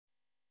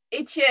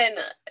Etienne,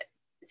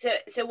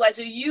 there was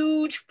a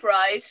huge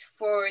prize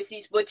for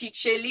this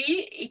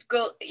Botticelli.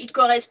 It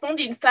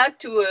corresponds, in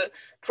fact, to a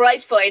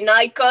prize for an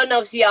icon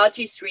of the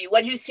artistry.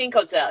 What do you think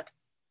of that?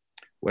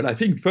 Well, I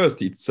think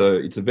first it's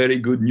a very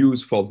good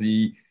news for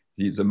the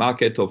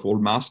market of all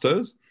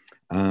masters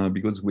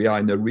because we are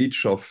in the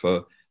reach of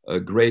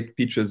great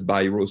pictures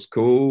by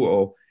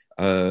Roscoe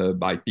or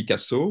by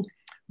Picasso.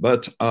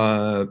 But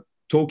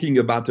talking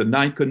about an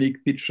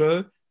iconic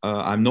picture,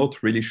 I'm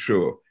not really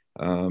sure.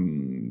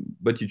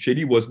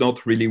 Botticelli was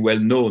not really well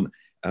known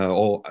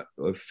or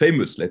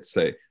famous, let's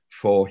say,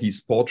 for his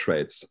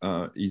portraits.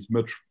 He's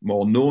much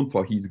more known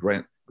for his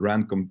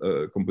grand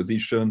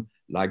composition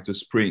like the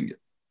Spring.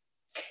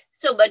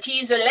 So, but he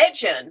is a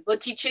legend.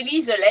 Botticelli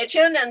is a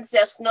legend, and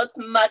there's not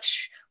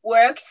much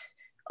works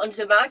on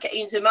the market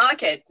in the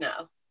market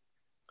now.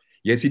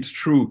 Yes, it's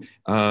true.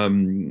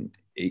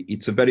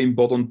 It's a very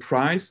important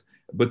prize.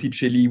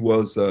 Botticelli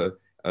was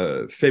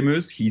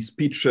famous. His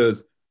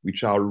pictures,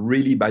 which are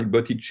really by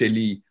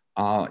Botticelli,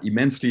 are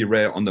immensely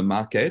rare on the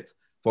market.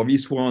 For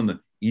this one,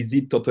 is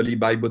it totally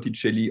by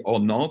Botticelli or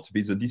not?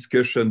 There's a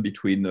discussion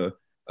between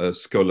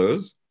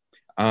scholars.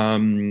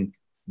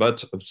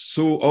 But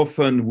so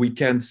often we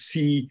can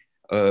see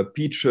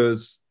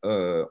pictures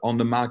on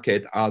the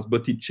market as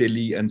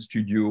Botticelli and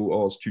Studio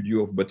or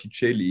Studio of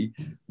Botticelli,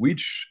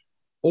 which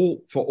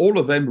for all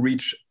of them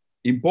reach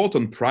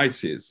important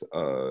prices.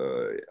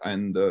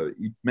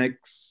 It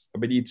makes, I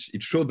mean,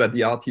 it showed that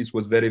the artist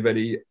was very,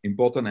 very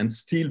important and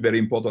still very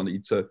important.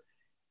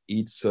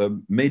 It's a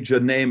major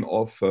name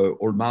of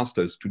all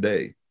masters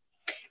today.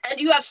 And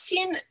you have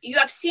seen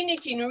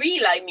it in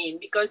real, I mean,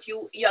 because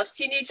you have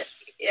seen it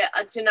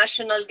at the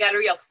National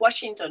Gallery of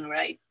Washington,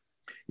 right?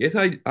 Yes,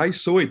 I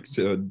saw it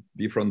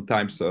different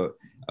times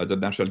at the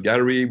National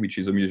Gallery, which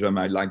is a museum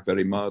I like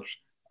very much,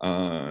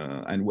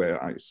 and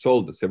where I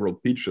sold several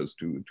pictures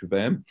to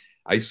them.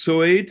 I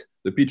saw it.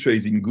 The picture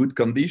is in good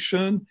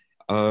condition.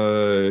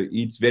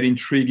 It's very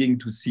intriguing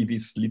to see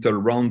this little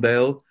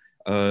rondel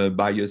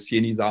by a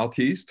Sienese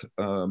artist.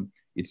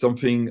 It's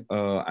something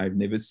I've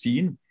never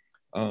seen.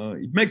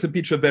 It makes the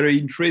picture very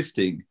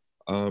interesting,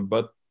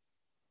 but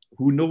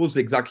who knows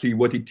exactly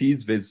what it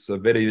is? There's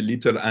very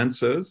little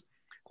answers.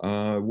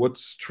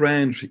 What's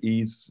strange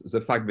is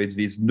the fact that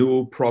there's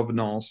no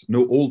provenance,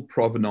 no old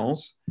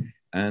provenance.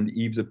 And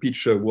if the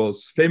picture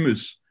was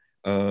famous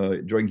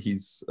during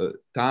his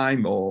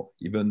time or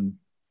even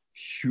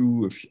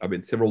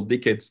several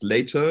decades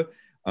later,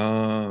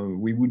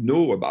 we would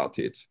know about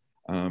it.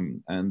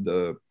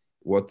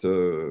 What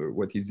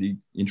is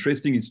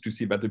interesting is to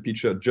see that the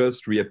picture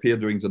just reappeared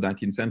during the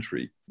 19th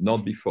century,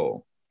 not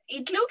before.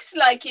 It looks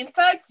like, in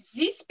fact,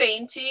 this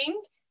painting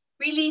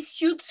really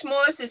suits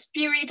more the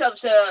spirit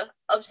of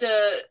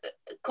the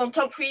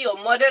contemporary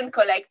or modern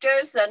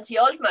collectors than the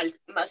old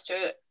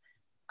master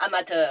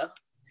amateur.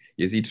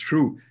 Yes, it's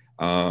true.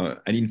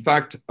 And in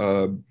fact,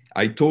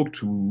 I talked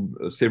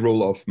to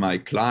several of my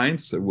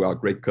clients who are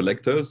great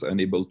collectors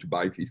and able to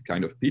buy these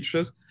kind of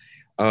pictures,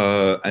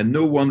 and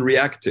no one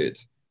reacted.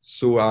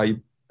 So I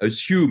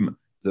assume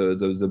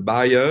the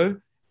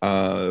buyer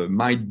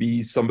might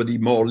be somebody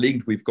more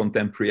linked with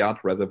contemporary art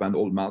rather than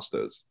old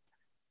masters.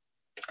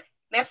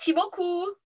 Merci beaucoup.